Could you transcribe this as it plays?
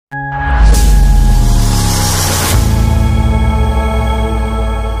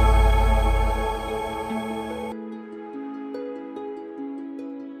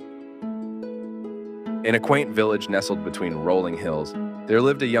In a quaint village nestled between rolling hills, there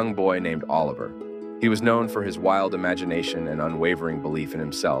lived a young boy named Oliver. He was known for his wild imagination and unwavering belief in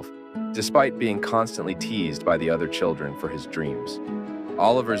himself, despite being constantly teased by the other children for his dreams.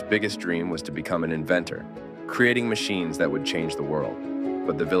 Oliver's biggest dream was to become an inventor, creating machines that would change the world.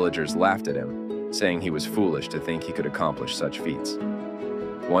 But the villagers laughed at him, saying he was foolish to think he could accomplish such feats.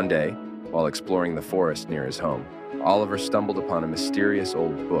 One day, while exploring the forest near his home, Oliver stumbled upon a mysterious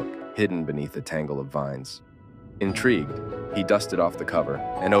old book hidden beneath a tangle of vines. Intrigued, he dusted off the cover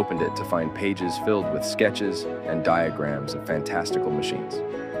and opened it to find pages filled with sketches and diagrams of fantastical machines.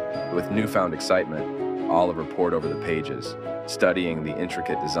 With newfound excitement, Oliver pored over the pages, studying the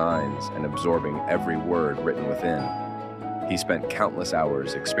intricate designs and absorbing every word written within. He spent countless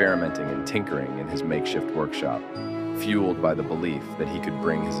hours experimenting and tinkering in his makeshift workshop, fueled by the belief that he could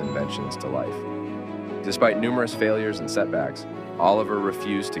bring his inventions to life. Despite numerous failures and setbacks, Oliver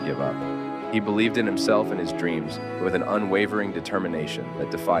refused to give up. He believed in himself and his dreams with an unwavering determination that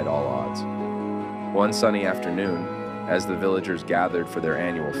defied all odds. One sunny afternoon, as the villagers gathered for their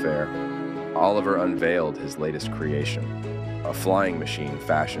annual fair, Oliver unveiled his latest creation, a flying machine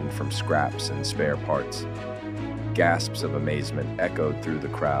fashioned from scraps and spare parts. Gasps of amazement echoed through the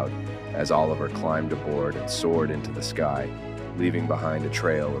crowd as Oliver climbed aboard and soared into the sky, leaving behind a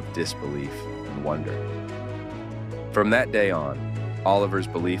trail of disbelief and wonder. From that day on, Oliver's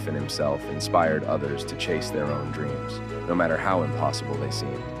belief in himself inspired others to chase their own dreams, no matter how impossible they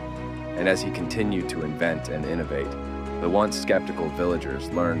seemed. And as he continued to invent and innovate, the once skeptical villagers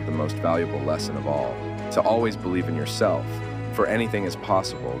learned the most valuable lesson of all, to always believe in yourself, for anything is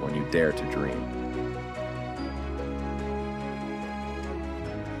possible when you dare to dream.